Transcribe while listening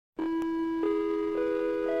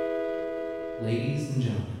Ladies and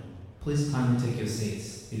gentlemen, please kindly take your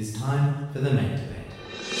seats. It is time for the Mate Debate.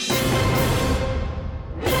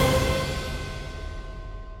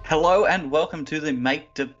 Hello and welcome to the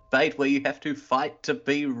Mate Debate, where you have to fight to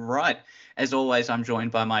be right. As always, I'm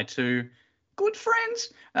joined by my two good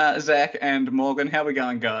friends, Zach and Morgan. How are we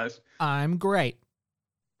going, guys? I'm great.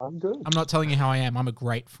 I'm good. I'm not telling you how I am. I'm a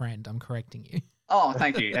great friend. I'm correcting you. Oh,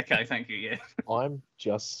 thank you. Okay, thank you, yeah. I'm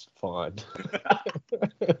just fine.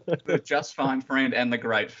 The just fine friend and the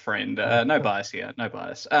great friend. No bias here, no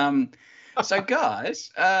bias. So,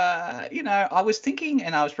 guys, I was thinking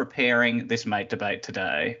and I was preparing this Mate Debate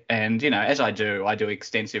today. And, as I do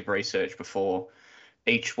extensive research before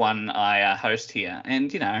each one I host here.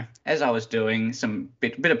 And, as I was doing some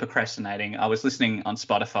bit of procrastinating, I was listening on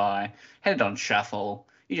Spotify, had it on shuffle.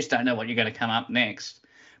 You just don't know what you're going to come up next.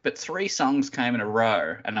 But 3 songs came in a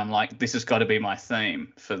row, and I'm like, this has got to be my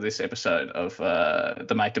theme for this episode of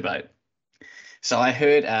the Mate Debate. So I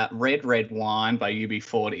heard Red Red Wine by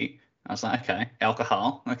UB40. I was like, okay,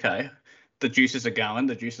 alcohol, okay. The juices are going,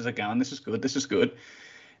 this is good.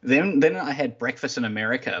 Then I had Breakfast in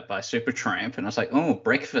America by Supertramp, and I was like, oh,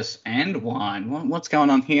 breakfast and wine. What's going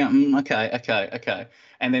on here? Okay.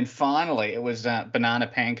 And then finally it was Banana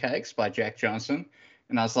Pancakes by Jack Johnson,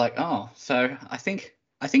 and I was like, oh, so I think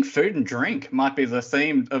food and drink might be the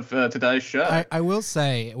theme of today's show. I will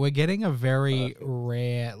say we're getting a very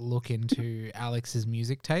rare look into Alex's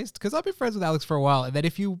music taste, because I've been friends with Alex for a while, and that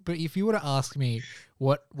if you were to ask me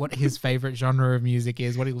what his favorite genre of music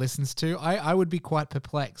is, what he listens to, I would be quite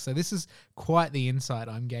perplexed. So this is quite the insight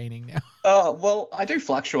I'm gaining now. Oh, well, I do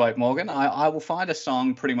fluctuate, Morgan. I will find a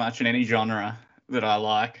song pretty much in any genre that I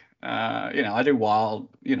like. I do wild.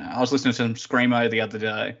 I was listening to some Screamo the other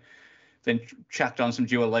day, then chucked on some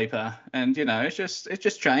Dua Lipa, and it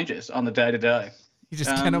just changes on the day to day. You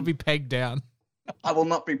just cannot be pegged down. I will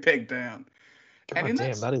not be pegged down. God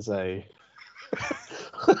damn, that is a.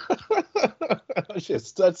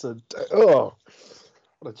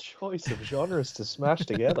 What a choice of genres to smash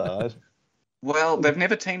together. Well, they've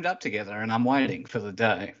never teamed up together, and I'm waiting for the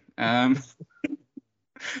day.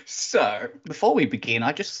 So before we begin,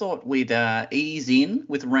 I just thought we'd ease in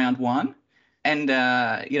with round one. And,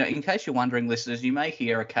 in case you're wondering, listeners, you may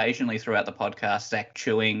hear occasionally throughout the podcast Zach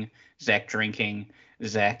chewing, Zach drinking,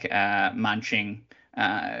 Zach munching.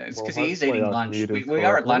 It's because he is eating lunch. We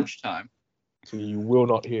are at lunchtime. So you will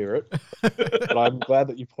not hear it. But I'm glad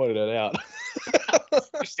that you pointed it out.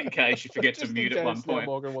 Just in case you forget to mute at one point.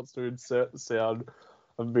 Morgan wants to insert the sound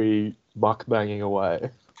of me mukbanging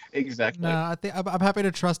away. Exactly. No, I think I'm happy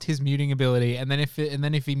to trust his muting ability, and then if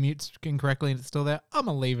he mutes incorrectly and it's still there, I'm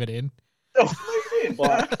gonna leave it in.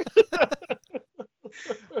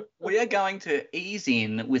 We are going to ease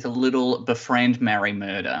in with a little befriend, marry,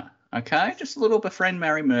 murder. Okay, just a little befriend,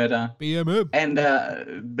 marry, murder. BMM. And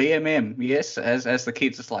BMM, yes, as the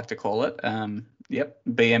kids just like to call it. Yep,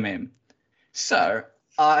 BMM. So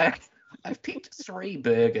I've picked 3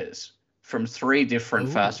 burgers from 3 different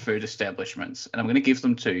fast food establishments, and I'm going to give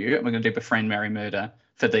them to you. And we're going to do befriend, marry, murder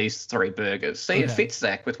for these 3 burgers. See, okay. It fits,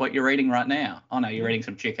 Zach, with what you're eating right now. Oh, no, you're eating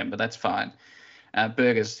some chicken, but that's fine.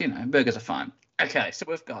 Burgers are fine. Okay, so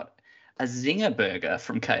we've got a Zinger burger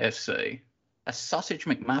from KFC, a sausage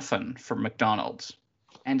McMuffin from McDonald's,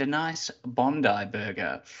 and a nice Bondi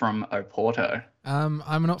burger from Oporto. I'm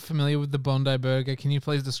not familiar with the Bondi burger. Can you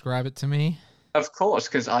please describe it to me? Of course,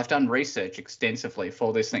 because I've done research extensively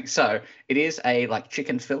for this thing. So it is a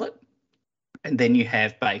chicken fillet, and then you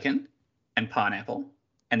have bacon and pineapple,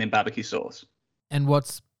 and then barbecue sauce. And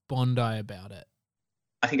what's Bondi about it?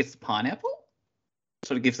 I think it's the pineapple.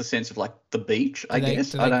 Sort of gives the sense of the beach, I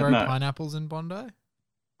guess. Do they grow pineapples in Bondi?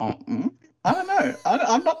 I don't know.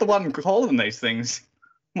 I'm not the one calling these things,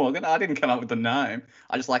 Morgan. I didn't come up with the name.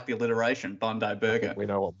 I just like the alliteration, Bondi burger. We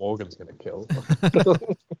know what Morgan's going to kill.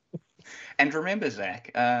 And remember, Zach,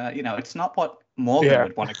 it's not what Morgan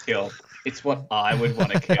would want to kill. It's what I would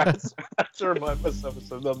want to kill. I have to remind myself it's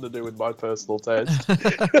nothing to do with my personal taste.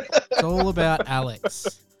 It's all about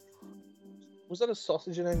Alex. Was that a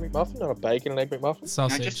sausage and egg McMuffin, not a bacon and egg McMuffin?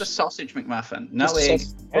 Sausage. No, just a sausage McMuffin. No egg,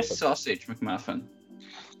 just sausage McMuffin.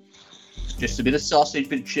 Just a bit of sausage,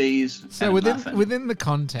 bit of cheese. So within the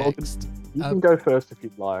context, you can go first if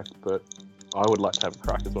you'd like, but I would like to have a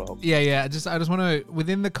crack as well. Yeah. I just want to,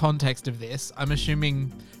 within the context of this, I'm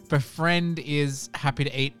assuming befriend is happy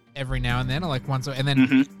to eat every now and then, or once, and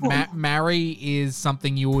then marry is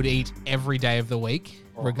something you would eat every day of the week,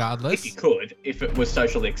 regardless. If you could, if it was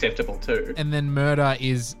socially acceptable too. And then murder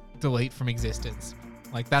is delete from existence.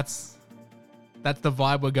 That's the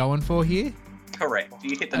vibe we're going for here. Correct.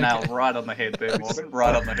 You hit the nail right on the head there, Morgan.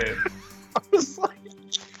 Right on the head. I was like,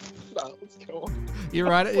 no, let's go You're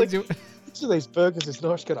right. Like, each of these burgers is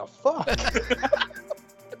not gonna fuck.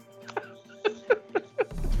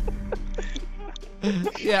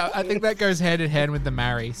 Yeah, I think that goes hand in hand with the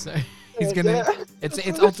marry. So he's gonna. Yeah.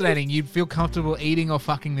 It's alternating. You'd feel comfortable eating or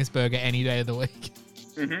fucking this burger any day of the week.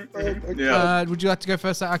 Yeah. Would you like to go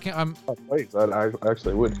first? I can. Oh, please, I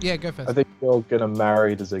actually would. Yeah, go first. I think you're gonna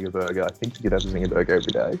marry the Zinger Burger. I think you could have the Zinger Burger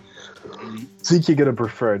every day. I think you're gonna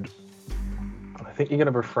befriend. I think you're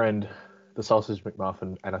gonna befriend the Sausage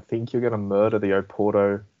McMuffin, and I think you're gonna murder the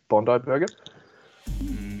Oporto Bondi Burger.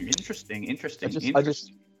 Interesting.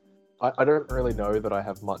 I don't really know that I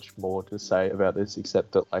have much more to say about this,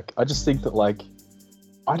 except that I just think that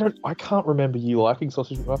I can't remember you liking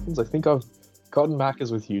Sausage McMuffins. I think I've gotten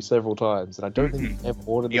Macca's with you several times, and I don't think you've ever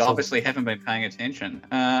ordered. You obviously haven't been paying attention.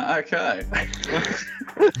 Okay.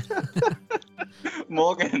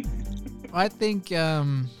 Morgan. I think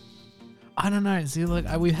I don't know. See,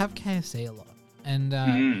 we have KFC a lot,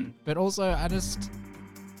 and but also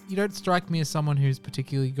you don't strike me as someone who's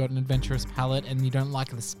particularly got an adventurous palate, and you don't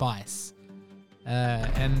like the spice.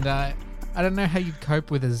 I don't know how you'd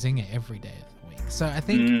cope with a zinger every day of the week. So I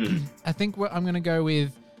think what I'm gonna go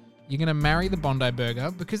with. You're gonna marry the Bondi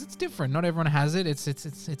Burger because it's different. Not everyone has it.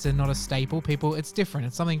 It's not a staple. It's different.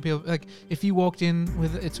 It's something people like. If you walked in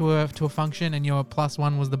with it to a function and your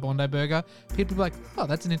 +1 was the Bondi Burger, people would be like, "Oh,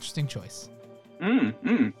 that's an interesting choice."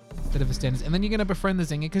 Instead of a standard. And then you're gonna befriend the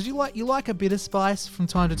zinger because you like a bit of spice from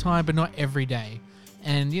time to time, but not every day.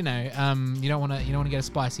 And you don't want to get a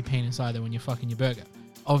spicy penis either when you're fucking your burger,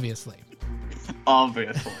 obviously.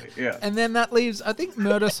 Obviously, yeah. And then that leaves, I think,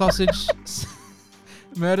 murder the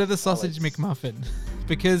sausage McMuffin,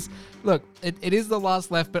 because look, it is the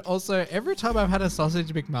last left, but also every time I've had a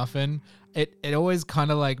sausage McMuffin, it always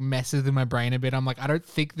kind of like messes with my brain a bit. I'm like, I don't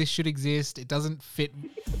think this should exist. It doesn't fit.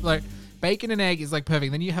 Like bacon and egg is like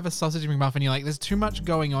perfect. Then you have a sausage McMuffin, you're like, there's too much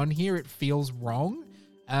going on here. It feels wrong.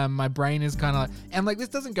 My brain is kind of like, and like this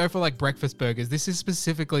doesn't go for like breakfast burgers. This is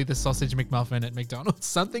specifically the sausage McMuffin at McDonald's.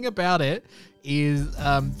 Something about it is,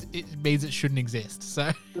 it means it shouldn't exist. So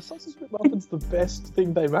the sausage McMuffin's the best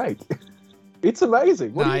thing they make. It's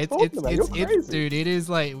amazing. What are you talking about? You're crazy. Dude, it is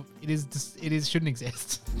shouldn't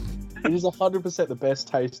exist. It is 100% the best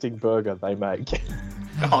tasting burger they make.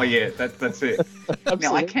 Oh yeah, that's it. Now I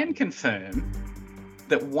Absolutely. can confirm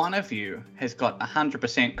that one of you has got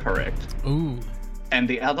 100% correct. Ooh. And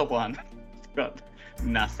the other one got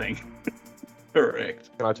nothing correct.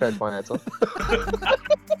 Can I change my answer?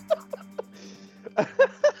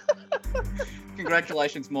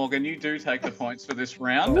 Congratulations, Morgan. You do take the points for this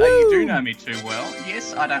round. You do know me too well.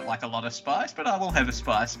 Yes, I don't like a lot of spice, but I will have a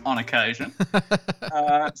spice on occasion.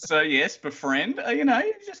 So yes, befriend.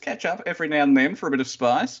 You just catch up every now and then for a bit of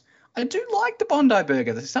spice. I do like the Bondi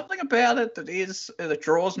Burger. There's something about it that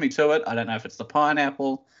draws me to it. I don't know if it's the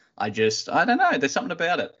pineapple. I don't know. There's something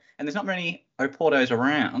about it. And there's not many Oportos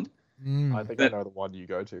around. I think I know the one you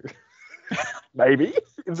go to. Maybe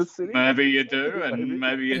in the city. Maybe you do, and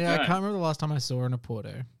maybe you I don't. can't remember the last time I saw an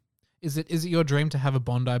Oporto. Is it your dream to have a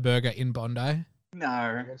Bondi Burger in Bondi?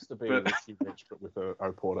 No. It wants to be Richie Rich, but with a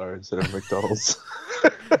Oporto instead of McDonald's.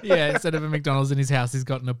 Yeah, instead of a McDonald's in his house, he's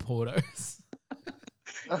got an Oporto's.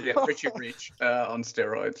 Yeah, Richie Rich on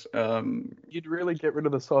steroids. You'd really get rid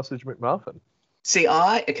of the sausage McMuffin. See,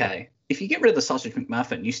 if you get rid of the sausage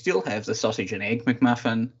McMuffin, you still have the sausage and egg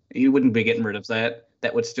McMuffin. You wouldn't be getting rid of that.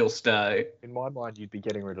 That would still stay. In my mind, you'd be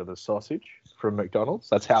getting rid of the sausage from McDonald's.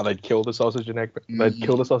 That's how they'd kill the sausage and egg. They'd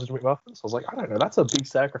kill the sausage McMuffin. So I was like, I don't know. That's a big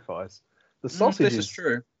sacrifice. The sausage This is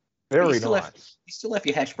true. very You still nice. You still have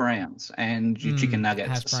your hash browns and your chicken hash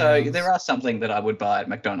nuggets. So browns. there are something that I would buy at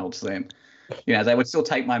McDonald's then. They would still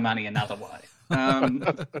take my money another way.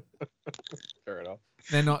 Fair enough.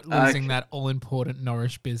 They're not losing that all-important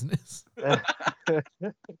Norwich business.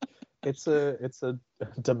 It's a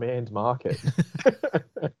demand market.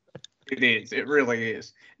 It is. It really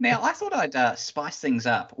is. Now, I thought I'd spice things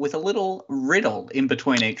up with a little riddle in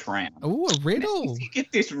between each round. Ooh, a riddle. If you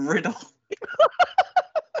get this riddle...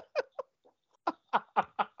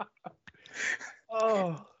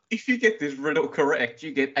 Oh. If you get this riddle correct,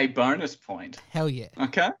 you get a bonus point. Hell yeah.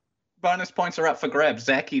 Okay? Bonus points are up for grabs.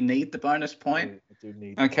 Zach, you need the bonus point. I do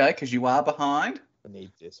need. Okay, because you are behind. I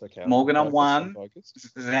need this. Okay. Morgan on I'm 1.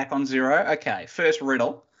 focused. Zach on 0. Okay, first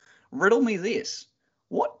riddle. Riddle me this.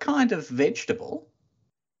 What kind of vegetable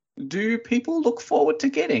do people look forward to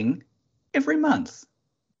getting every month?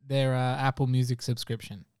 Their Apple Music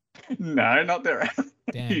subscription. No, not their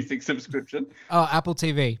Damn. music subscription. Oh, Apple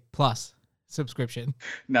TV Plus subscription.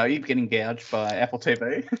 No, you're getting gouged by Apple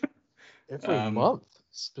TV. Every month,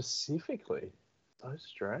 specifically. So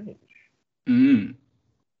strange. Mm.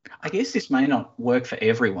 I guess this may not work for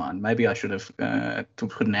everyone. Maybe I should have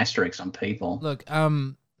put an asterisk on people. Look,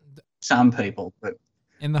 Some people, but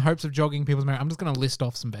in the hopes of jogging people's memory, I'm just going to list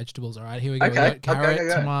off some vegetables. All right, here we go. Okay, We got carrot,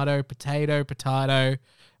 okay. tomato, potato, Tomatoes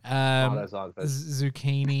aren't vegetables.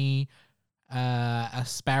 zucchini,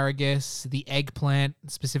 asparagus, the eggplant,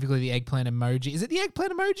 specifically the eggplant emoji. Is it the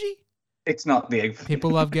eggplant emoji? it's not the egg.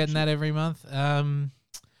 People love getting that every month.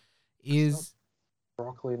 Is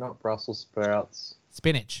Broccoli, not Brussels sprouts.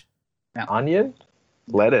 spinach. Onion,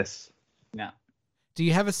 lettuce, No. Do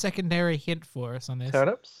you have a secondary hint for us on this?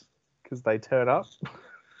 turnips, because they turn up.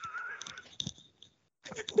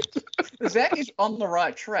 Zach is on the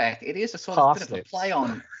right track. It is a sort of bit of a Parsnips. play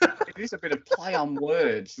on. It is a bit of play on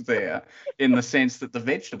words there, in the sense that the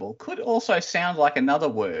vegetable could also sound like another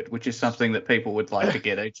word, which is something that people would like to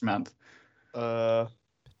get each month. Potato.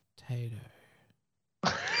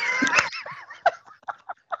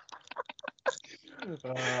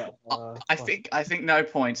 I think no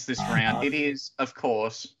points this round. It is, of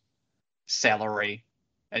course, celery,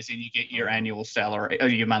 as in you get your annual salary or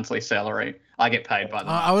your monthly salary. I get paid by the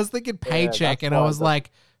month. I was thinking paycheck, that's and I why was the-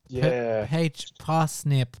 like, Yeah.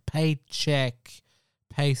 parsnip, paycheck,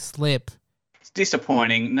 pay slip. It's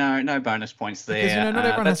disappointing. No bonus points there. Because not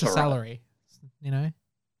everyone has that's a all right. salary. You know.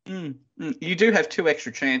 You do have 2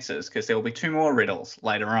 extra chances because there will be 2 more riddles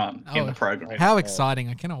later on in the program. How exciting!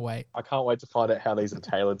 I cannot wait. I can't wait to find out how these are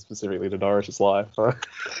tailored specifically to Norwish's life. No,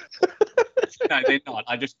 they're not.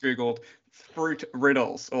 I just googled fruit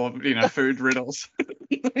riddles or food riddles.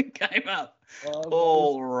 It came up.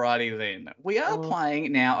 Alrighty then. We are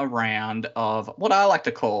playing now a round of what I like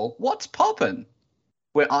to call What's Poppin',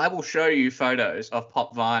 where I will show you photos of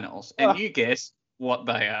pop vinyls and you guess what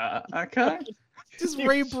they are. Okay. Just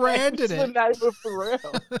rebranded the it. name of the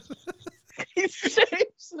round. He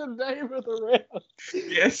changed the name of the round.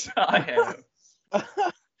 Yes, I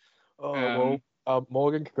have.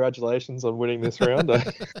 Morgan, congratulations on winning this round.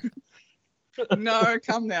 No,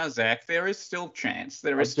 come now, Zach. There is still chance.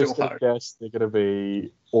 There is I'm still just gonna hope. guess they're going to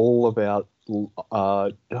be all about.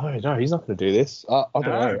 No, he's not going to do this. I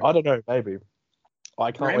don't know. Maybe.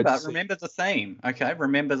 I can't wait to see. Remember the theme. Okay,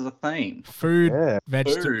 remember the theme. Food, Yeah.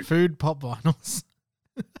 food, pop vinyls.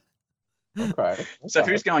 Okay. So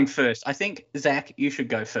who's going first? I think Zach, you should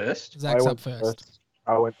go first. Zach's up first.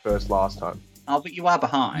 I went first last time. Oh, but you are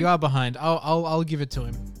behind. You are behind. I'll give it to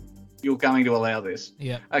him. You're going to allow this.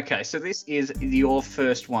 Yeah. Okay, so this is your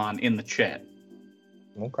first one in the chat.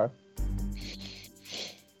 Okay.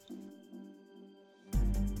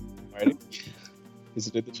 Ready? Is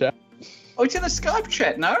it in the chat? Oh, it's in the Skype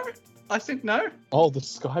chat. No, I think no. Oh, the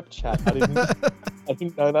Skype chat. I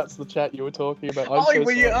didn't know that's the chat you were talking about. I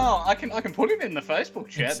can put it in the Facebook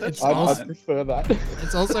chat. That's I fine. prefer that.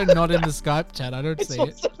 It's also not in the Skype chat. I don't It's see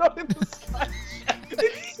it. also not in the Skype chat.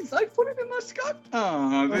 It is. I put it in the Skype.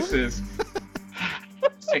 Oh, this is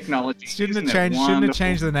technology. Shouldn't Isn't have it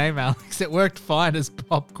changed wonderful? the name, Alex. It worked fine as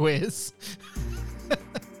pop quiz.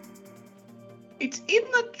 It's in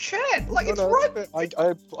the chat. Like it's No, right.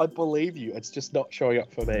 I believe you. It's just not showing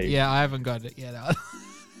up for me. Yeah, I haven't got it yet.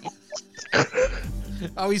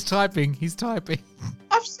 Oh, he's typing. He's typing.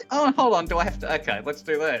 Oh, hold on. Do I have to? Okay, let's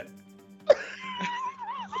do that.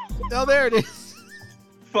 Oh, there it is.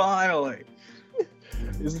 Finally.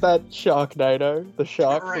 Is that Sharknado? The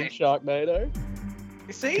shark Correct. from Sharknado?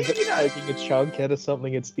 You see, Is it you know, taking a chunk out of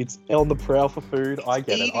something? It's on the prowl for food. I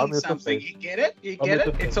get it. eating I'm with the something. food. You get it? You I'm get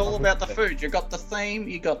with it? the It's food. all I'm about the with the food. You got the theme.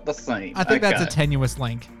 You got the theme. I think that's a Okay. tenuous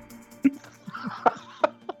link.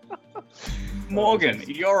 Morgan,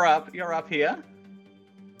 you're up. You're up here.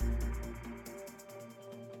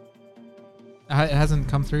 It hasn't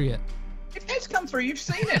come through yet. It has come through. You've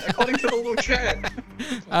seen it, according to the little chat.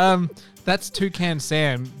 That's Toucan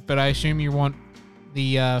Sam, but I assume you want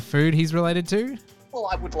the food he's related to? Well,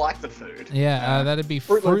 I would like the food. Yeah, that'd be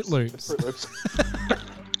Fruit Loops. Fruit Loops.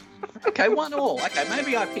 Okay, 1-1. Okay,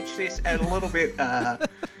 maybe I pitched this at a little bit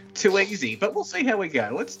too easy, but we'll see how we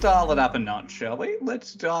go. Let's dial it up a notch, shall we?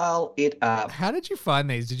 Let's dial it up. How did you find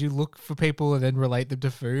these? Did you look for people and then relate them to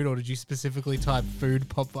food, or did you specifically type food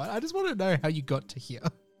pop vinyl? I just want to know how you got to here.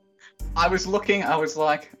 I was looking. I was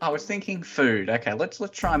thinking food. Okay, let's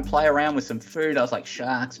try and play around with some food. I was like,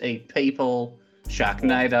 sharks eat people.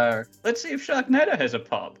 Sharknado. Let's see if Sharknado has a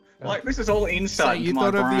pop. Like, this is all So insight. you into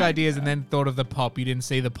thought my of brain. the ideas and then thought of the pop. You didn't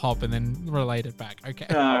see the pop and then relate it back. Okay.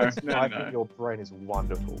 No, I no. think your brain is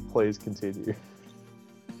wonderful. Please continue.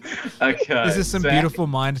 Okay. This is some Zach, beautiful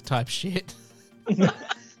mind type shit.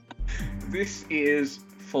 This is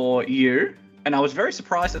for you. And I was very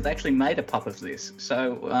surprised that they actually made a pop of this.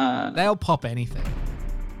 So, They'll pop anything.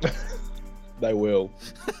 They will.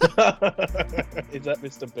 Is that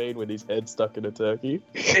Mr. Bean with his head stuck in a turkey?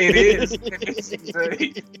 It is. It is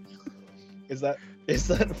indeed. Is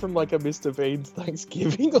that from like a Mr. Bean's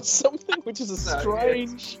Thanksgiving or something? Which is a No,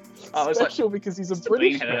 strange I was like, special because he's a Mr.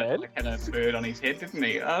 British Bean man. had a bird on his head, didn't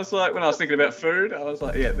he? I was like, when I was thinking about food, I was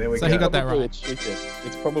like, yeah, there we So go. he got that Probably right. a chicken.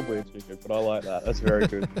 It's probably a chicken, but I like that. That's very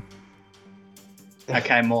good.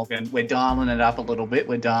 Okay, Morgan, we're dialing it up a little bit.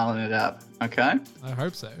 We're dialing it up. Okay. I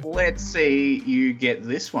hope so. Let's see you get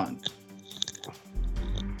this one.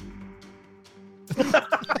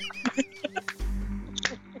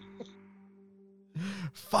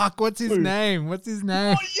 Fuck, what's his Food. name? What's his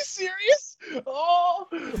name? Are you serious?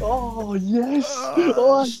 Oh yes. Oh,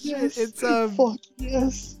 Oh shit, yes. it's, Fuck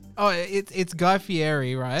yes. Oh, it's Guy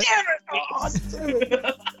Fieri, right? Damn it! Oh, damn it.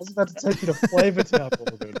 I was about to take you to Flavor Town,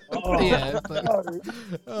 Morgan. Oh, Yeah, but-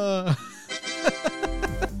 no.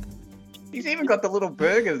 He's even got the little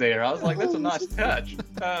burger there. I was like, that's a nice touch.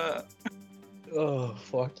 Oh,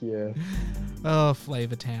 fuck yeah. Oh,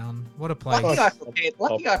 Flavor Town. What a place.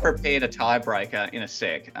 Lucky I prepared a tiebreaker in a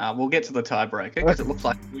sec. We'll get to the tiebreaker because it looks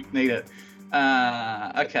like we need it.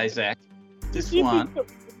 Okay, Zach. This You one. think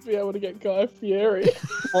that we'd be able to get Guy Fieri?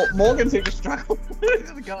 Well, Morgan's even struggled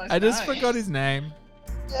with the guy's I just name. forgot his name.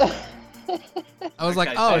 I was like,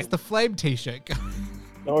 Okay, oh, so- it's the Flame t-shirt guy.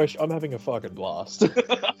 Norrish, I'm having a fucking blast.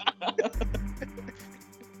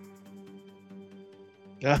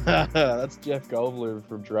 That's Jeff Goldblum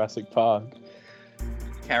from Jurassic Park.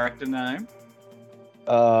 Character name.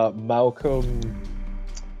 Malcolm.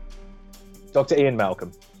 Dr. Ian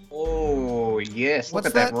Malcolm. Oh, yes. Look What's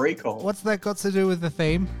at that that? recall. What's that got to do with the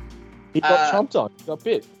theme? He got chomped on. He got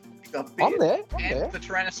bit. Got I'm bit. there. I'm And there. the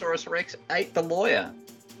Tyrannosaurus Rex ate the lawyer.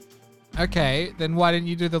 Okay, then why didn't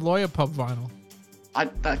you do the lawyer pop vinyl? I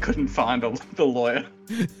couldn't find the lawyer.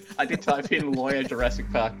 I did type in lawyer Jurassic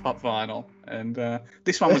Park pop vinyl, and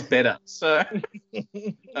this one was better. So,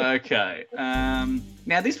 okay.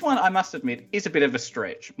 Now, this one, I must admit, is a bit of a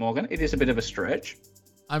stretch, Morgan. It is a bit of a stretch,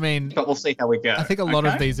 I mean, but we'll see how we go. I think a lot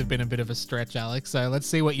of okay? these have been a bit of a stretch, Alex. So let's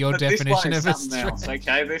see what your But definition this of one a is something stretch. else,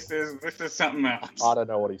 okay? This is something else. I don't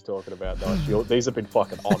know what he's talking about, though. These have been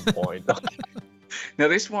fucking on point. Now,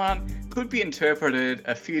 this one could be interpreted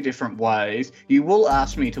a few different ways. You will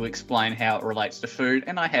ask me to explain how it relates to food,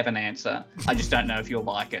 and I have an answer. I just don't know if you'll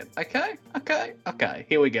like it. Okay? Okay.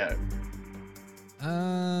 Here we go.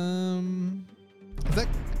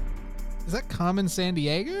 Is that Carmen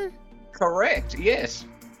Sandiego? Correct. Yes.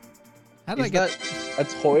 How did I Is get? that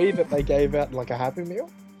a toy that they gave out in like a Happy Meal?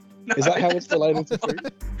 Is that how it's related to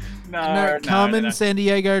food? No, Carmen no.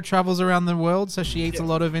 Sandiego travels around the world, so she eats a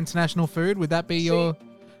lot of international food. Would that be your?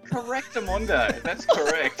 Correct, Amondo. That's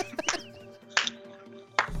correct.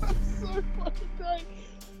 So fucking great.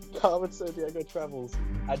 Carmen Sandiego travels,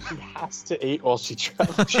 and she has to eat while she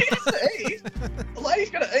travels. She has to eat. The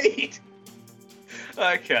lady's got to eat.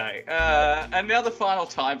 Okay. And now the final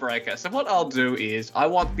tiebreaker. So what I'll do is I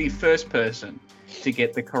want the first person to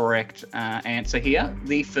get the correct answer here.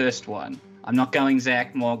 The first one. I'm not going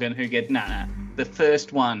Zach Morgan who get no. The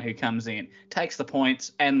first one who comes in takes the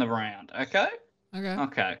points and the round. Okay? Okay.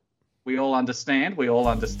 Okay. We all understand.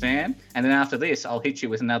 And then after this, I'll hit you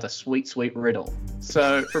with another sweet, sweet riddle.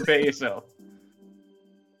 So prepare yourself.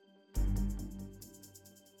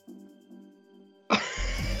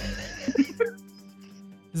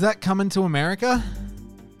 Is that Coming to America?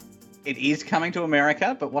 It is coming to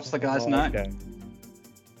America, but what's the guy's name? Okay.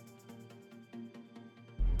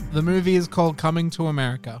 The movie is called Coming to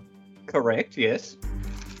America. Correct, yes.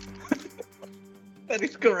 That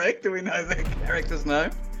is correct. Do we know the character's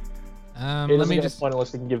name? He Let doesn't me get just. a point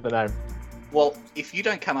unless he can give the name. Well, if you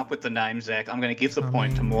don't come up with the name, Zach, I'm going to give the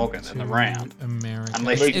point to Morgan in the round. America.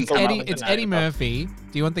 Unless you can it's come up Eddie. with the It's name. Eddie Murphy.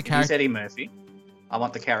 Do you want the It is character? Eddie Murphy. I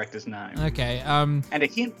want the character's name. Okay. And a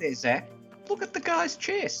hint there, Zach. Look at the guy's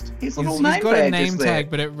chest. His little He's name got a badge name is there. tag,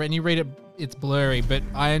 but when you read it, it's blurry. But is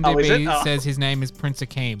it? IMDb Oh. says his name is Prince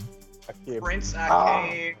Akeem. Prince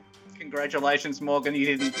Akeem. Congratulations, Morgan. You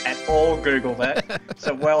didn't at all Google that.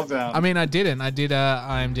 So well done. I mean, I didn't. I did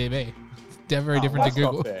IMDb. Very different to That's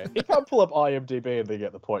not Google. fair. He can't pull up IMDb and then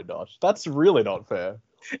get the point, Dosh. That's really not fair.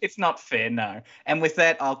 It's not fair, no. And with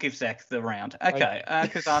that, I'll give Zach the round. Okay,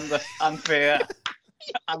 because I'm the unfair,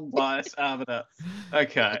 unbiased arbiter.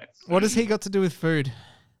 Okay. What has he got to do with food?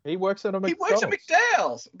 He works at a He McDonald's. works at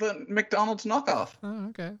McDowell's, the McDonald's knockoff, Oh,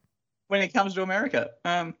 okay. when he comes to America.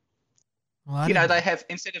 Well, I You know, didn't- they have,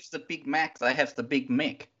 instead of the Big Mac, they have the Big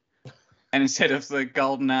Mick. And instead of the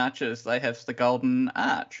Golden Arches, they have the Golden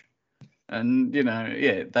Arch. And, you know,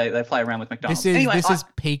 yeah, they play around with McDonald's. This is Anyway, this is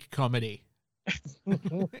peak comedy.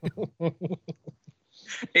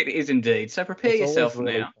 It is indeed. So prepare It's always yourself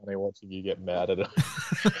really now. funny watching you get mad at it.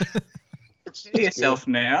 Prepare yourself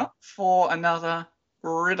now for another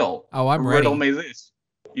riddle. Oh, I'm Riddle ready. me this.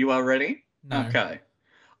 You are ready? No. Okay.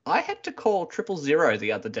 I had to call 000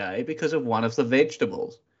 the other day because of one of the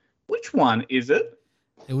vegetables. Which one is it?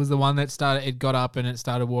 It was the one that started. It got up and it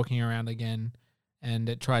started walking around again, and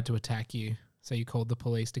it tried to attack you. So you called the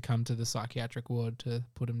police to come to the psychiatric ward to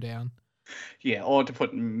put him down. Yeah, or to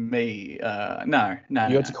put me. No. You no.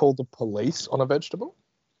 had to call the police on a vegetable?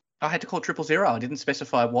 I had to call 000. I didn't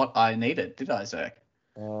specify what I needed, did I, Zach?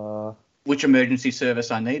 Uh, Which emergency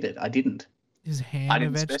service I needed. I didn't. Is ham I a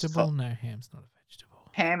didn't vegetable? specify. No, ham's not a vegetable.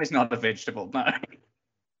 Ham is not a vegetable, no.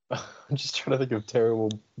 I'm just trying to think of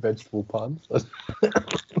terrible vegetable puns.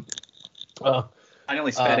 I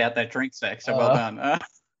nearly spat out that drink, Zach, so well done.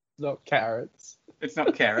 Not carrots. It's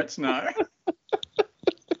not carrots, no.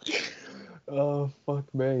 Oh,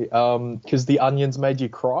 fuck me. Because the onions made you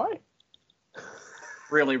cry?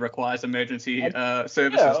 Really requires emergency services,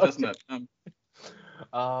 yeah, doesn't it?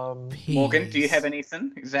 Morgan, do you Peas. have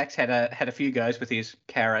anything? Zach's had a few goes with his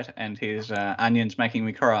carrot and his onions making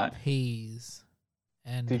me cry. Peas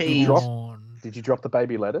and Did you drop- corn. Did you drop the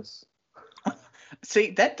baby lettuce?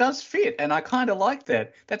 See, that does fit, and I kind of like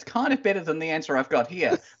that. That's kind of better than the answer I've got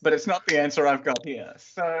here, but it's not the answer I've got here.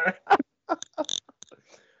 So,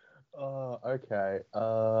 Okay.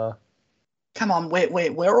 come on,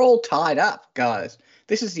 we're all tied up, guys.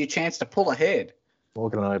 This is your chance to pull ahead.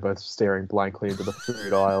 Morgan and I are both staring blankly into the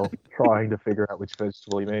food aisle, trying to figure out which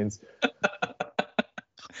vegetable he means.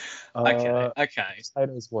 Okay.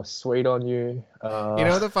 Potatoes were sweet on you. You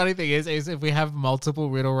know what the funny thing is if we have multiple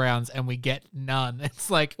riddle rounds and we get none, it's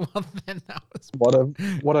like, well, then that was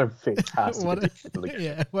what a fantastic what addition to the game.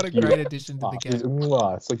 yeah, what a You great are addition to the It's, game.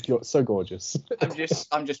 it's like you're so gorgeous.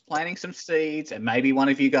 I'm just planting some seeds, and maybe one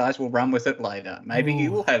of you guys will run with it later. Maybe you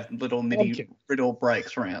Ooh. will have little mini Okay. riddle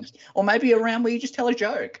breaks rounds, or maybe a round where you just tell a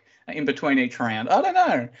joke in between each round. I don't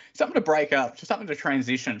know, something to break up, just something to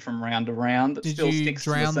transition from round to round that Did still you sticks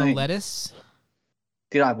drown to the the theme. lettuce?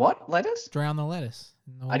 Did I what? Lettuce? Drown the lettuce.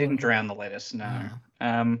 in the I didn't water? drown the lettuce. No.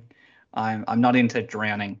 Oh. I'm not into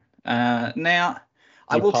drowning. Now,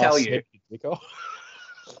 I You will tell passed you. it, Nico.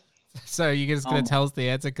 So you're just going Um, to tell us the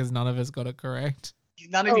answer because none of us got it correct?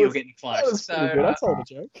 None of That you are was- getting That close. was So pretty good. I told a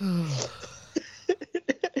joke.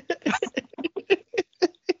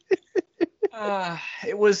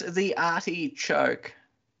 it was the artichoke.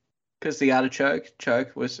 Because the artichoke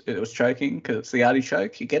was choking because it's the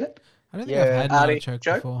artichoke. You get it? I don't think Yeah, I've had an artichoke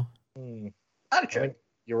artichoke? before. I Artichoke. think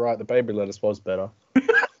you're right. The baby lettuce was better.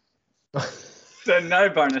 So no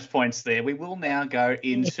bonus points there. We will now go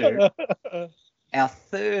into our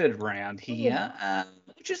third round here,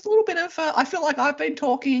 which is a little bit of. I feel like I've been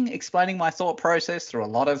talking, explaining my thought process through a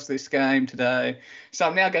lot of this game today. So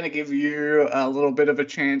I'm now going to give you a little bit of a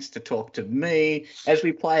chance to talk to me as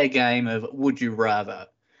we play a game of Would You Rather.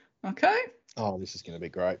 Okay? Oh, this is going to be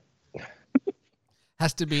great.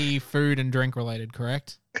 Has to be food and drink related,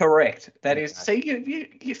 correct? Correct. That is. See,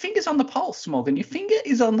 your finger's on the pulse, Morgan. Your finger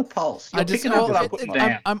is on the pulse. You're picking up what I'm putting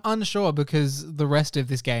down. I'm unsure because the rest of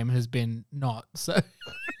this game has been not. So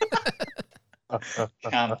Come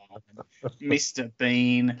on, Mr.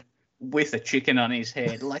 Bean with a chicken on his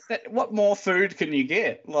head. Like that. What more food can you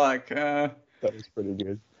get? Like. That was pretty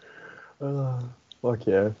good. Fuck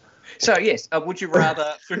yeah. So yes, would you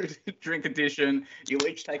rather food drink edition? You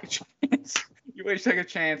each take a chance. You each take a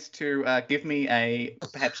chance to give me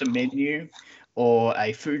perhaps a menu or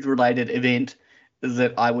a food related event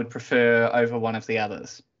that I would prefer over one of the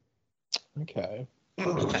others. Okay.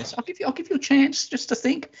 Okay, so I'll give you a chance just to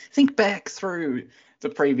think back through the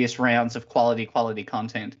previous rounds of quality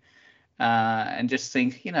content, and just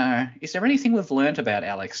think, is there anything we've learnt about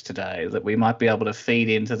Alex today that we might be able to feed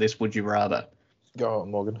into this Would You Rather? Go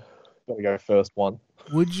on, Morgan. Gotta go first one.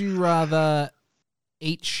 would you rather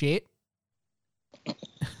eat shit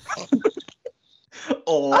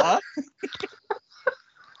Or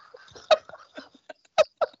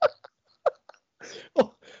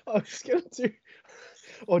I was gonna do.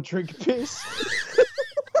 Or drink piss.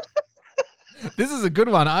 This is a good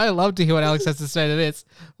one. I love to hear what Alex has to say to this.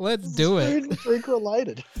 Let's do it. Food and drink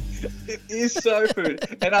related. it is so food,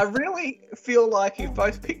 and I really feel like you've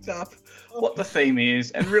both picked up what the theme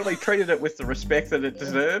is and really treated it with the respect that it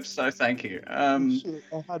deserves. So thank you. Shit,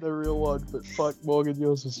 I had a real one, but fuck, Morgan,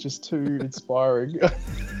 yours was just too inspiring.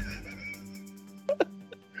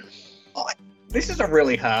 This is a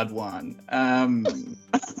really hard one. I'm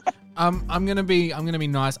gonna be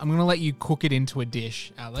nice. I'm gonna let you cook it into a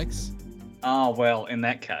dish, Alex. Oh well, in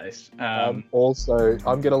that case, Also,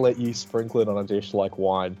 I'm gonna let you sprinkle it on a dish like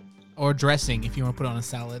wine. Or dressing if you want to put it on a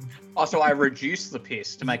salad. Oh, so I reduce the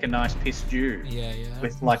piss to make a nice piss stew Yeah.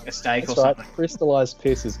 with like a steak That's or right. something. Crystallized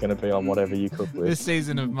piss is going to be on whatever you cook This with.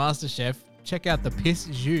 season of MasterChef, check out the piss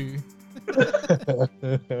jus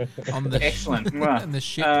on the Excellent. and the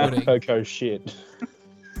shit Uh, pudding. Cocoa shit.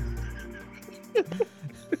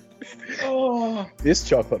 Oh, This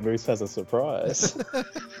chocolate mousse has a surprise.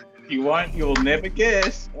 you'll never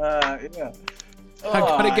guess. Yeah. I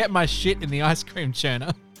gotta get my shit in the ice cream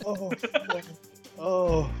churner.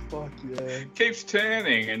 Fuck yeah. Keeps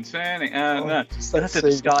turning and turning. No. Just You that have to scene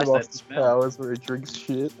disguise from that Austin smell. Powers where he drinks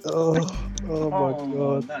shit. Oh my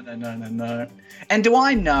god. No. And do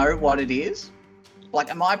I know what it is? Like,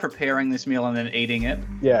 am I preparing this meal and then eating it?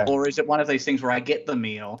 Yeah. Or is it one of these things where I get the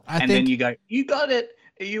meal I and then think- you go, you got it.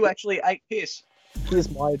 You actually ate piss. Here's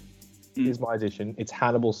my addition. It's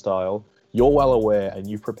Hannibal style. You're well aware and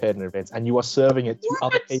you've prepared in advance and you are serving it to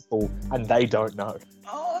other What? people and they don't know.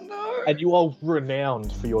 Oh, no. And you are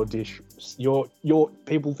renowned for your dish. Your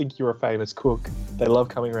people think you're a famous cook. They love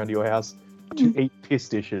coming around to your house to eat piss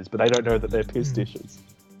dishes, but they don't know that they're piss dishes.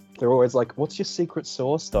 They're always like, "What's your secret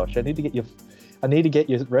sauce, Dosh? I need to get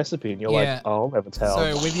your recipe." And you're Yeah. like, "Oh, I'll never tell."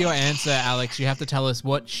 So with your answer, Alex, you have to tell us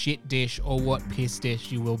what shit dish or what piss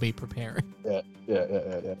dish you will be preparing yeah.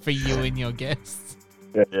 for you and your guests.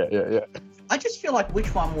 Yeah. I just feel like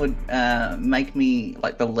which one would make me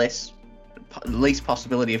like the least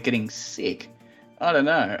possibility of getting sick. I don't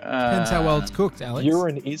know. Depends how well it's cooked, Alex.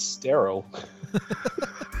 Urine is sterile.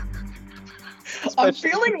 I'm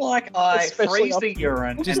feeling like I especially freeze the after-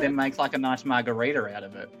 urine and then make like a nice margarita out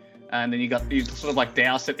of it. And then you sort of like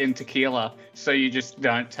douse it in tequila so you just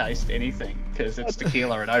don't taste anything because it's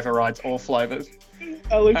tequila. It overrides all flavors.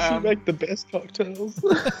 Alex, you Um, make the best cocktails.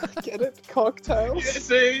 Get it? Cocktails.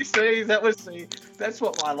 Yeah, see, that's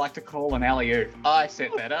what I like to call an alley-oop. I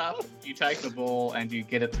set that up, you take the ball and you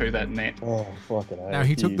get it through that net. Oh, fucking hell. Now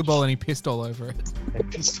he took the ball and he pissed all over it. and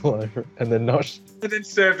pissed all over it. And then Nosh And then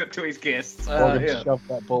served it to his guests. shoved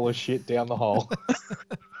that ball of shit down the hole.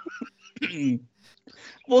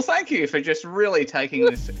 Well, thank you for just really taking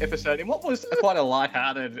this episode in what was quite a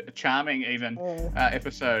light-hearted, charming even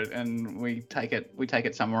episode, and we take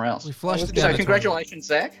it somewhere else. We flushed it So down the toilet. congratulations,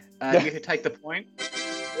 Zach. You can take the point.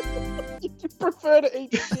 You prefer to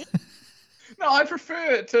eat shit? No, I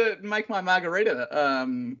prefer to make my margarita.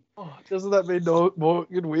 Doesn't that mean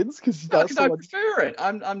Morgan wins? Because No, that's because the I one. prefer it.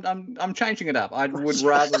 I'm changing it up. I would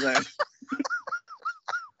rather than.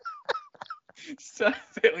 So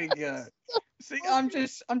there we go. See, I'm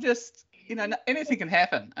just, anything can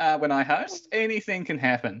happen when I host. Anything can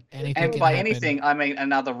happen, Anything and can by happen. anything I mean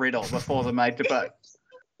another riddle before the made debate.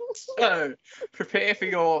 So prepare for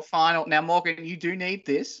your final. Now, Morgan, you do need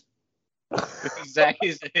this because Zach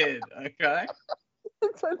is ahead. Okay. I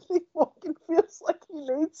don't think Morgan feels like he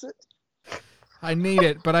needs it. I need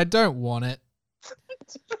it, but I don't want it.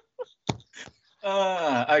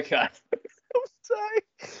 Okay. I'm sorry.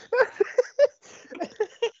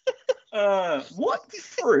 What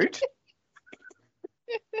fruit?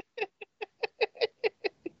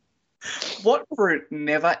 What fruit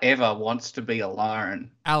never ever wants to be alone?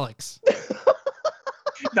 Alex.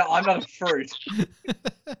 No, I'm not a fruit.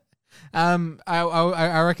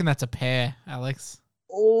 I reckon that's a pear, Alex.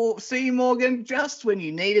 Oh, see, Morgan, just when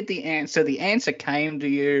you needed the answer came to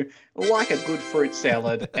you like a good fruit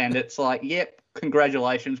salad, and it's like, yep,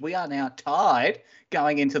 congratulations, we are now tied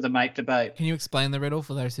going into the mate debate. Can you explain the riddle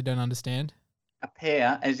for those who don't understand? A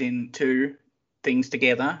pear, as in two things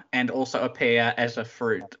together, and also a pear as a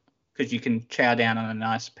fruit, because you can chow down on a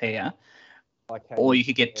nice pear, or you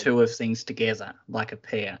could get two of things together, like a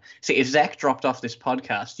pear. See, if Zach dropped off this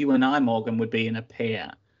podcast, you and I, Morgan, would be in a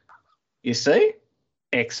pair. You see?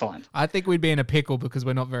 Excellent. I think we'd be in a pickle because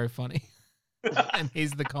we're not very funny. And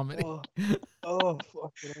he's the comedy.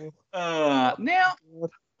 Fucking Now,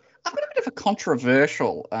 I've got a bit of a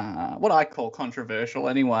controversial, what I call controversial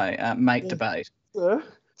anyway, mate debate. hell.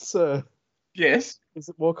 Sir, Yes. is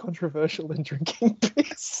it more controversial than drinking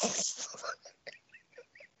piss?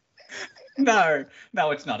 No,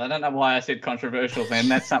 it's not. I don't know why I said controversial then.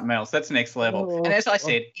 That's something else. That's next level. And as I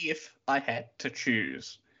said, if I had to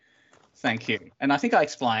choose. Thank you. And I think I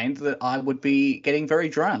explained that I would be getting very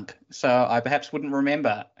drunk, so I perhaps wouldn't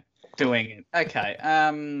remember doing it. Okay.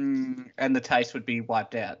 And the taste would be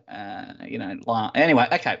wiped out. Anyway,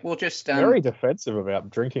 okay. We'll just. Very defensive about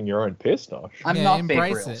drinking your own piss, Nosh. I'm Yeah, not Bear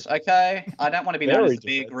embrace Grylls, it. okay? I don't want to be known Very as the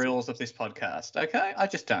Bear defensive. Grylls of this podcast, okay? I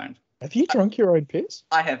just don't. Have you drunk your own piss?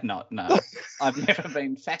 I have not, no. I've never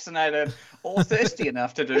been fascinated or thirsty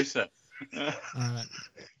enough to do so. All right.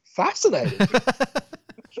 Fascinating.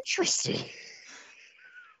 Interesting.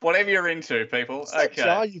 Whatever you're into, people. What's that Okay.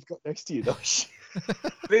 jar you've got next to you, Dosh?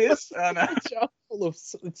 This. Oh, no. A jar full of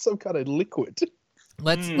it's some kind of liquid.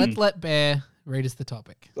 Let's let Bear read us the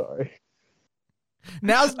topic. Sorry.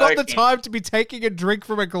 Now's not the Okay. time to be taking a drink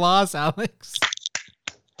from a glass, Alex.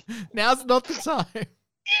 Now's not the time.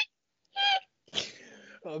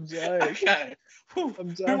 I'm dying. Okay. Whew. I'm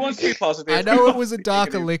Who dying. wants to be positive? I Who know it wants was a to be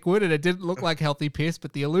darker negative? liquid and it didn't look like healthy piss,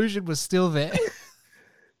 but the illusion was still there.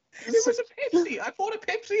 It was a Pepsi. I poured a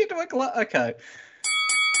Pepsi into a glass. Okay.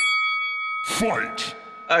 Fight!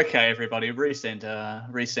 Okay, everybody,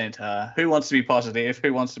 recenter. Who wants to be positive?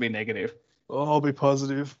 Who wants to be negative? Oh, I'll be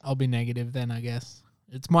positive. I'll be negative then, I guess.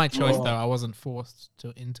 It's my choice, Oh. though. I wasn't forced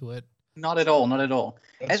into it. Not at all. Not at all.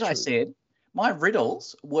 That's As I true. said, my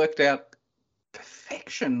riddles worked out to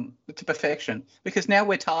perfection because now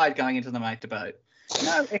we're tired going into the mate debate.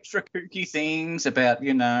 No extra kooky things about,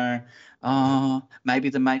 maybe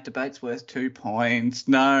the mate debate's worth 2 points.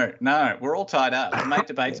 No, we're all tied up. The mate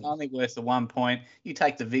debate's only worth the 1 point. You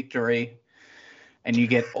take the victory and you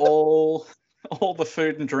get all the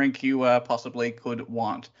food and drink you possibly could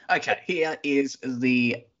want. Okay, here is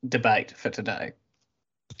the debate for today.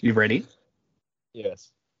 You ready?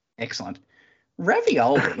 Yes. Excellent.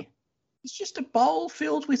 Ravioli is just a bowl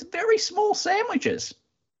filled with very small sandwiches.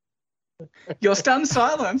 Your stunned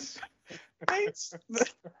silence means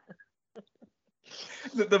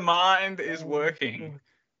that the mind is working.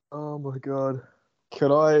 Oh my god.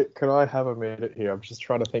 Could I have a minute here? I'm just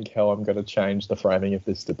trying to think how I'm going to change the framing of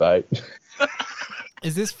this debate.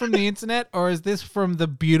 Is this from the internet or is this from the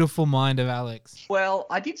beautiful mind of Alex? Well,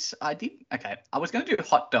 I did. Okay, I was going to do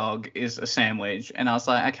hot dog is a sandwich, and I was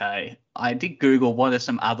like, okay. I did Google what are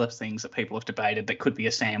some other things that people have debated that could be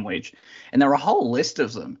a sandwich, and there are a whole list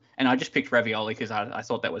of them. And I just picked ravioli because I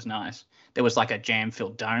thought that was nice. There was like a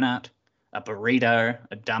jam-filled donut, a burrito,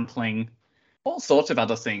 a dumpling, all sorts of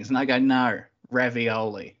other things. And I go, no,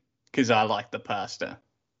 ravioli, because I like the pasta.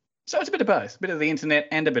 So it's a bit of both, a bit of the internet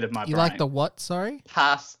and a bit of my You brain. like the what? Sorry?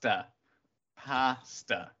 pasta. Okay.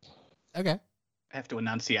 I have to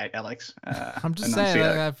enunciate, Alex. I'm just saying.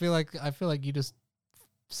 I feel like you just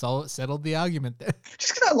settled the argument there.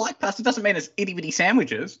 Just because I like pasta doesn't mean it's itty bitty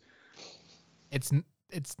sandwiches. It's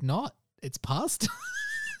not. It's pasta.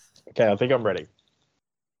 Okay, I think I'm ready.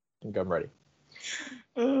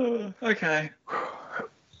 Okay.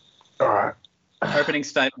 All right. Opening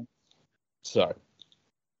statement. So,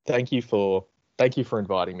 thank you for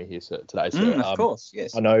inviting me here, sir, today, sir. Of course,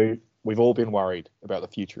 yes. I know we've all been worried about the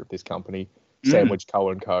future of this company, Sandwich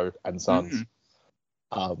Co. & Co. and Sons.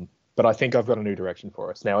 But I think I've got a new direction for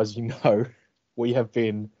us. Now, as you know, we have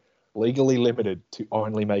been legally limited to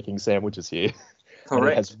only making sandwiches here. And it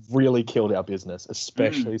Correct. has really killed our business,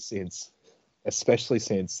 especially since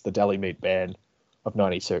the deli meat ban of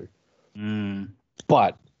 92.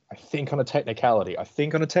 But I think on a technicality,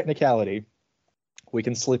 we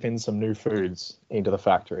can slip in some new foods into the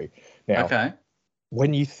factory. Now, Okay.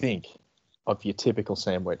 when you think of your typical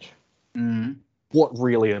sandwich, Mm. what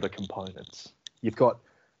really are the components? You've got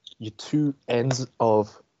your two ends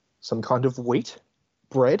of some kind of wheat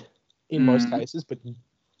bread in most cases, but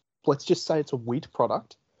let's just say it's a wheat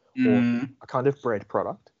product or a kind of bread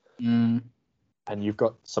product, and you've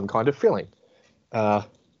got some kind of filling.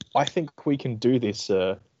 I think we can do this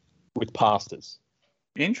with pastas.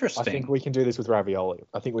 Interesting. I think we can do this with ravioli.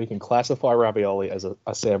 I think we can classify ravioli as a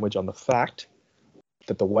sandwich on the fact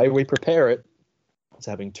that the way we prepare it is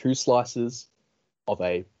having two slices of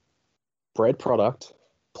a bread product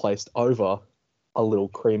placed over a little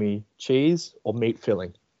creamy cheese or meat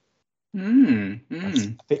filling. I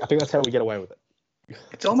think that's how we get away with it.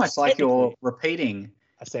 It's almost like you're repeating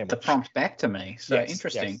A the sandwich. prompt back to me. So Yes,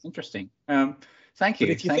 interesting. yes. Interesting. Thank you.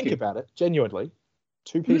 But if you thank think you. about it, genuinely,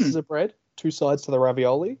 two pieces of bread, two sides to the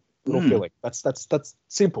ravioli, little filling. That's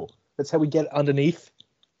simple. That's how we get underneath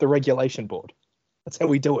the regulation board. That's how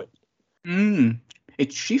we do it.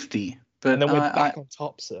 It's shifty, but And then we're back on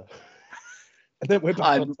top, sir. And then we're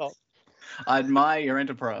back on top. I admire your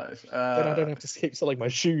enterprise. Then I don't have to keep selling my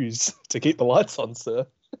shoes to keep the lights on, sir.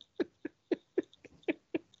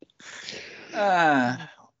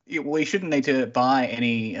 We shouldn't need to buy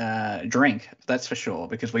any drink, that's for sure,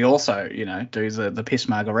 because we also, do the piss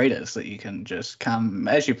margaritas that you can just come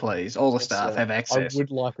as you please. All the staff have access. I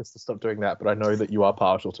would like us to stop doing that, but I know that you are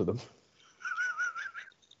partial to them.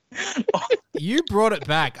 You brought it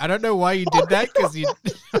back. I don't know why you did that because you.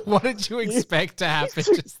 What did you expect to happen?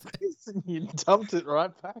 You dumped it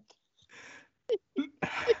right back.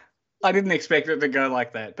 I didn't expect it to go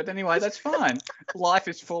like that, but anyway, that's fine. Life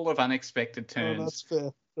is full of unexpected turns. Oh, that's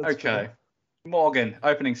fair. That's Okay. fair. Morgan,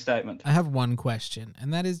 opening statement. I have one question,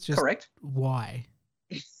 and that is just Correct. why?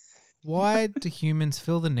 Why do humans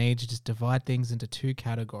feel the need to just divide things into two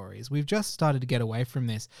categories? We've just started to get away from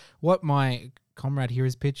this. What my comrade here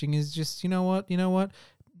is pitching is just, you know what?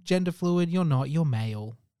 Gender fluid, you're not. You're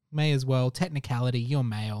male. May as well. Technicality, you're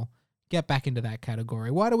male. Get back into that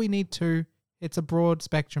category. Why do we need two? It's a broad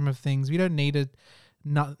spectrum of things. We don't need to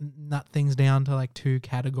nut things down to like two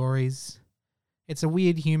categories. It's a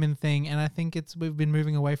weird human thing, and I think we've been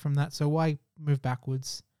moving away from that. So why move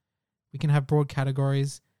backwards? We can have broad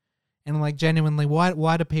categories, and like genuinely,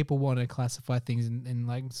 why do people want to classify things in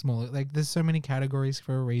like smaller? Like there's so many categories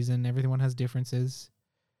for a reason. Everyone has differences.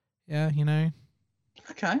 Yeah, you know.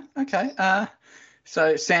 Okay.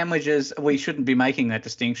 So sandwiches, we shouldn't be making that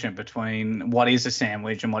distinction between what is a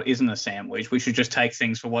sandwich and what isn't a sandwich. We should just take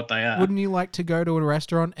things for what they are. Wouldn't you like to go to a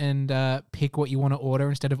restaurant and pick what you want to order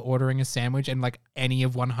instead of ordering a sandwich and like any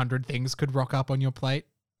of 100 things could rock up on your plate?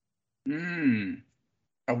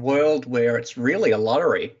 A world where it's really a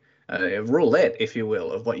lottery, a roulette, if you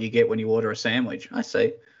will, of what you get when you order a sandwich. I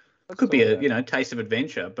see. It could be a taste of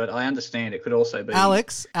adventure, but I understand it could also be...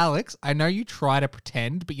 Alex, I know you try to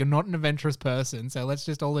pretend, but you're not an adventurous person, so let's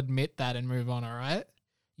just all admit that and move on, all right?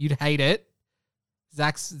 You'd hate it.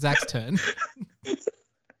 Zach's turn.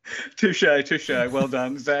 Touche. Well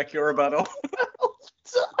done, Zach. Your rebuttal.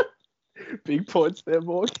 Big points there,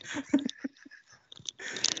 Morgan.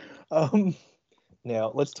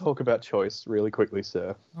 Now, let's talk about choice really quickly,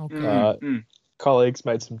 sir. Okay. Colleagues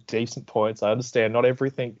made some decent points. I understand not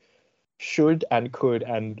everything should and could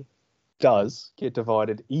and does get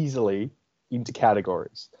divided easily into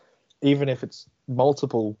categories. Even if it's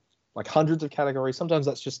multiple, like hundreds of categories, sometimes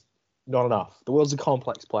that's just not enough. The world's a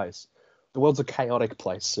complex place. The world's a chaotic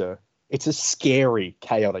place, sir. It's a scary,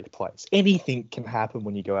 chaotic place. Anything can happen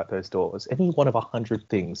when you go out those doors. Any one of 100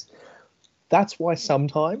 things. That's why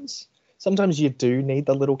sometimes you do need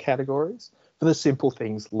the little categories for the simple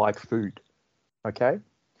things like food. Okay?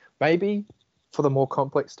 Maybe for the more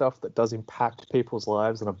complex stuff that does impact people's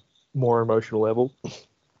lives on a more emotional level,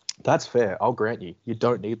 that's fair. I'll grant you. You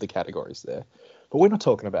don't need the categories there. But we're not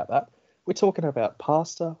talking about that. We're talking about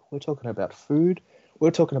pasta. We're talking about food.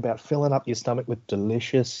 We're talking about filling up your stomach with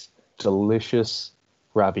delicious, delicious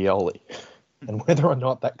ravioli. And whether or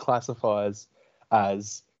not that classifies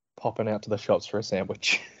as popping out to the shops for a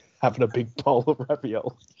sandwich, having a big bowl of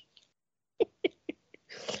ravioli.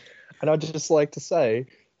 And I'd just like to say,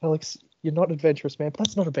 Alex, you're not adventurous, man, but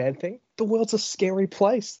that's not a bad thing. The world's a scary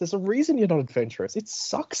place. There's a reason you're not adventurous. It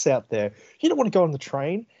sucks out there. You don't want to go on the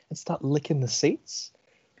train and start licking the seats.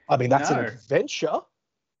 I mean, that's an adventure,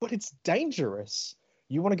 but it's dangerous.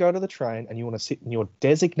 You want to go to the train and you want to sit in your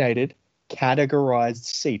designated, categorized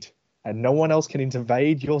seat, and no one else can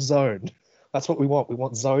invade your zone. That's what we want. We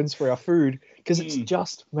want zones for our food because it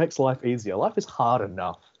just makes life easier. Life is hard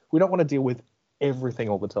enough. We don't want to deal with everything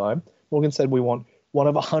all the time. Morgan said we want one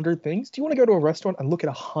of 100 things. Do you want to go to a restaurant and look at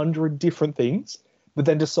 100 different things, but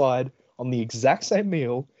then decide on the exact same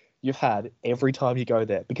meal you've had every time you go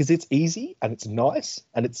there? Because it's easy and it's nice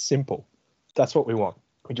and it's simple. That's what we want.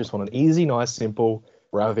 We just want an easy, nice, simple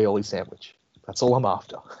ravioli sandwich. That's all I'm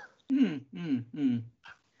after.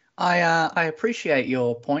 I appreciate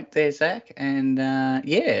your point there, Zach. And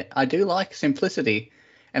yeah, I do like simplicity.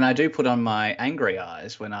 And I do put on my angry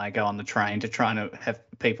eyes when I go on the train to try and have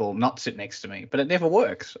people not sit next to me, but it never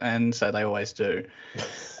works. And so they always do.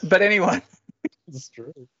 But anyway. It's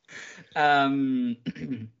true. Okay.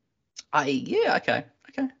 Yeah.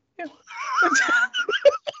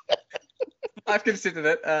 I've considered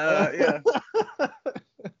it. Yeah.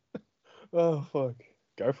 Oh, fuck.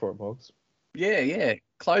 Go for it, Moggs. Yeah.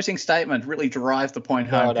 Closing statement really drive the point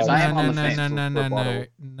home because I am on the fence. No.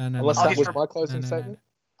 Unless that was my closing statement.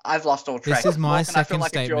 I've lost all track. This is my second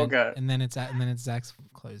second statement, like and then it's Zach's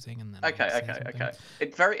closing, and then okay.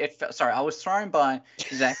 Sorry, I was thrown by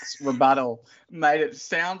Zach's rebuttal. Made it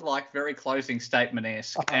sound like very closing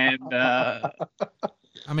statement-esque, and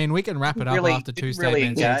I mean, we can wrap it up really, after two really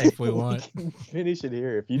statements if we want. We can finish it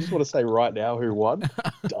here. If you just want to say right now who won,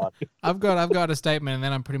 done. I've got a statement, and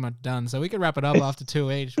then I'm pretty much done. So we can wrap it up after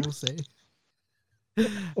 2 each. We'll see.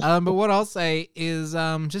 But what I'll say is,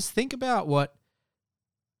 just think about what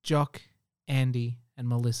Jock, Andy, and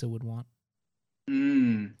Melissa would want.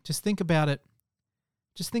 Just think about it.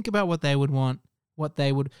 Just think about what they would want.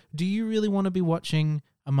 Do you really want to be watching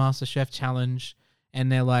a MasterChef challenge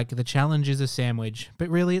and they're like, the challenge is a sandwich, but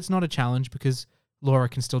really it's not a challenge because Laura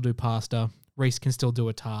can still do pasta, Reese can still do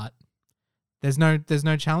a tart. There's no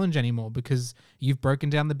challenge anymore because you've broken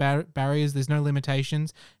down the barriers, there's no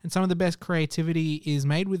limitations, and some of the best creativity is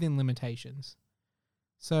made within limitations.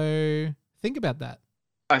 So think about that.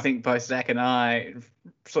 I think both Zach and I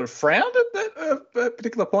sort of frowned at that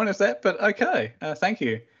particular point as that, but okay. Thank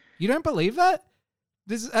you. You don't believe that?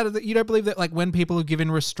 This is you don't believe that, like, when people are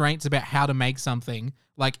given restraints about how to make something,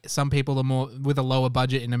 like some people are more with a lower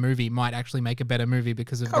budget in a movie might actually make a better movie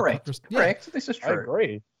because of Correct. Yeah. Correct. This is I true.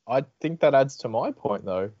 agree. I think that adds to my point,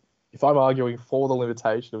 though. If I'm arguing for the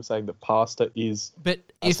limitation of saying that pasta is But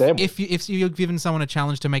a sandwich. if you're given someone a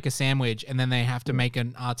challenge to make a sandwich and then they have to make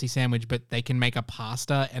an artsy sandwich, but they can make a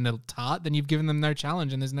pasta and a tart, then you've given them no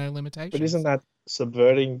challenge and there's no limitation. But isn't that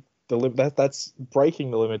subverting the that's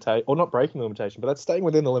breaking the limitation, or not breaking the limitation, but that's staying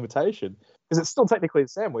within the limitation because it's still technically a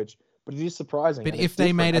sandwich, but it is surprising. But and if it's they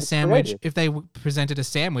different made and a it's sandwich, creative. if they presented a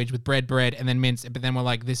sandwich with bread, and then mince, but then we're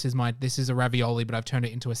like, this is a ravioli, but I've turned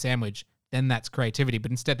it into a sandwich, then that's creativity.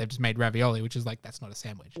 But instead, they've just made ravioli, which is like, that's not a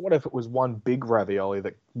sandwich. What if it was one big ravioli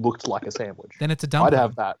that looked like a sandwich? Then it's a dumpling. I'd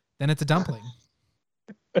have that. Then it's a dumpling.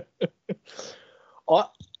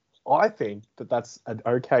 I think that that's an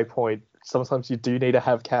okay point. Sometimes you do need to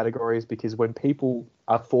have categories because when people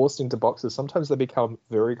are forced into boxes, sometimes they become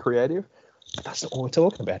very creative. But that's not what we're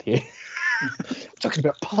talking about here. We're talking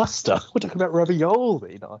about pasta. We're talking about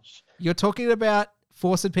ravioli, Nosh. You're talking about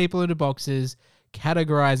forcing people into boxes,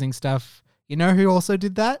 categorizing stuff. You know who also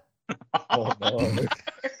did that? Oh no.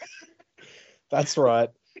 That's right.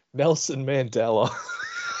 Nelson Mandela.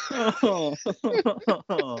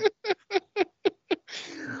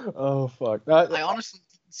 Oh fuck. I honestly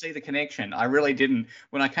didn't see the connection. I really didn't.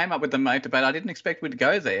 When I came up with the mate debate, I didn't expect we'd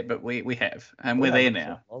go there, but we have, and we're there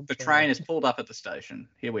now. The train has pulled up at the station.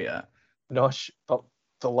 Here we are. Nosh,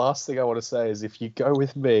 the last thing I want to say is if you go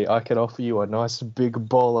with me, I can offer you a nice big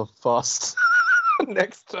bowl of fuss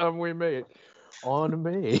next time we meet. On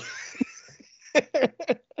me.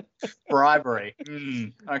 Bribery.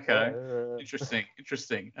 Okay. Interesting.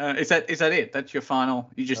 Is that it? That's your final?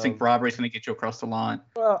 You just think bribery is going to get you across the line?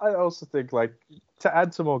 Well, I also think, like, to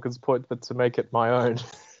add to Morgan's point, but to make it my own,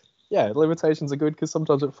 yeah, limitations are good because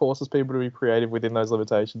sometimes it forces people to be creative within those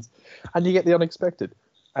limitations. And you get the unexpected.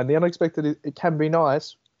 And the unexpected, it can be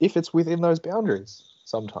nice if it's within those boundaries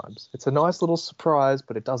sometimes. It's a nice little surprise,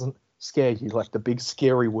 but it doesn't scare you like the big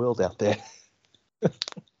scary world out there.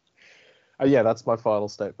 Yeah, that's my final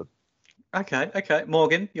statement. Okay.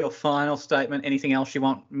 Morgan, your final statement. Anything else you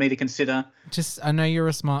want me to consider? I know you're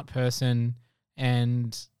a smart person,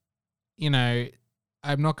 and, you know,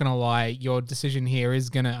 I'm not gonna lie. Your decision here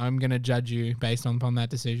I'm gonna judge you based upon that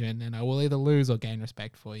decision, and I will either lose or gain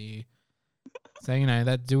respect for you. So, you know,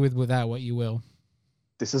 do with that what you will.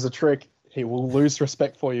 This is a trick. He will lose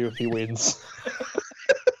respect for you if he wins.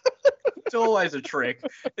 It's always a trick.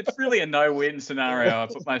 It's really a no-win scenario I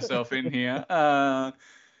put myself in here.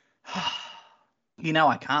 You know,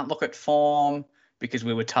 I can't look at form because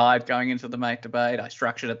we were tied going into the mate debate. I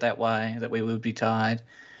structured it that way, that we would be tied.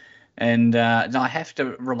 And I have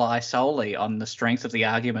to rely solely on the strength of the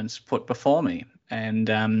arguments put before me. And,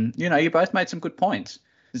 you know, you both made some good points.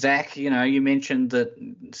 Zach, you know, you mentioned that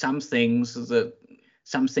some things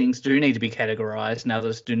do need to be categorized and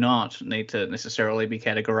others do not need to necessarily be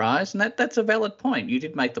categorized. And that's a valid point. You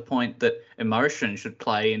did make the point that emotion should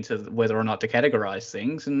play into whether or not to categorize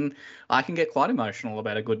things. And I can get quite emotional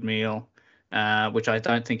about a good meal, which I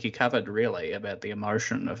don't think you covered really, about the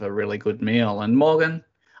emotion of a really good meal. And Morgan,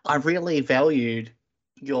 I really valued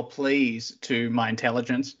your pleas to my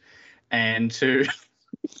intelligence and to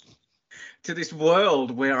this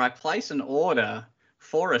world where I place an order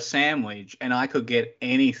for a sandwich and I could get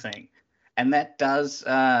anything. And that does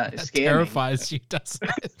That scare terrifies you, doesn't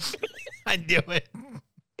it? I knew it.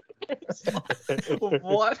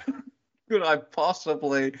 What could I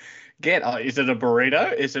possibly get? Oh, is it a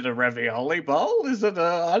burrito? Is it a ravioli bowl? Is it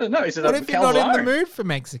I don't know. Is it What a if you're not in the calzone? mood for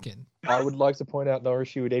Mexican? I would like to point out,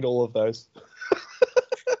 Norris, you would eat all of those.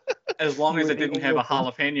 As long You as would it didn't eat have a all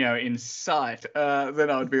of jalapeno in sight, then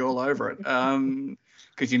I would be all over it.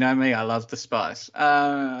 Because you know me, I love the spice.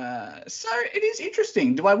 So it is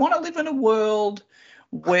interesting. Do I want to live in a world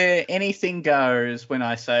where anything goes when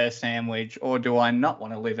I say a sandwich, or do I not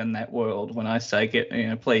want to live in that world when I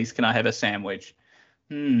say, please, can I have a sandwich?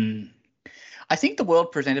 I think the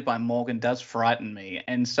world presented by Morgan does frighten me.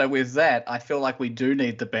 And so with that, I feel like we do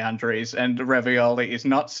need the boundaries, and ravioli is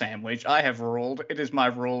not sandwich. I have ruled. It is my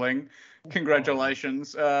ruling.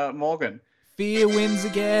 Congratulations, Morgan. Fear wins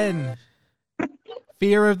again.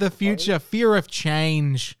 Fear of the future, fear of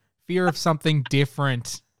change, fear of something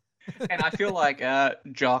different. And I feel like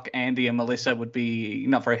Jock, Andy, and Melissa would be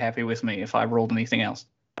not very happy with me if I ruled anything else.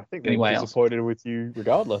 I think they're Anyway else. disappointed with you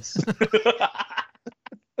regardless.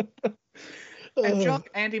 And Jock,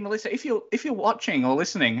 Andy, Melissa, if you're watching or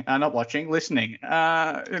listening, not watching, listening,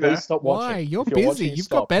 Please stop watching. Why? You're If busy. watching, You've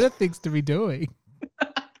stop. got better things to be doing.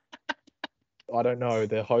 I don't know.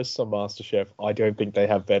 They're hosts on MasterChef. I don't think they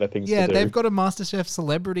have better things Yeah, to do. they've got a MasterChef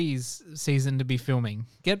Celebrities season to be filming.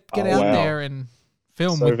 Get Oh, out wow. there and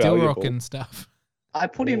film So with Dilrock valuable. and stuff. I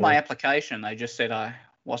put in my application. They just said I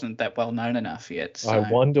wasn't that well known enough yet. So. I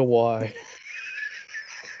wonder why.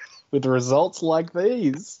 With results like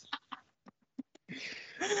these.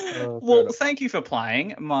 Fair Well, enough. thank you for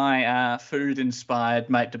playing my food-inspired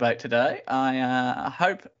mate debate today. I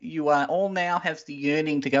hope you all now have the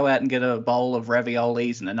yearning to go out and get a bowl of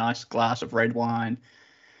raviolis and a nice glass of red wine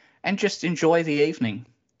and just enjoy the evening.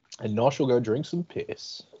 And Nosh will go drink some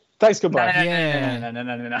piss. Thanks, goodbye.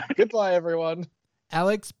 No. Goodbye, everyone.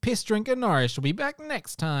 Alex Piss Drinker Norris will be back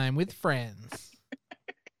next time with friends.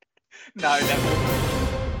 No,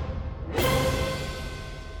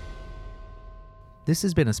 This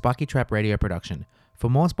has been a Spiky Trap Radio production. For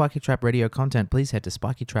more Spiky Trap Radio content, please head to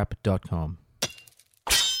spikytrap.com.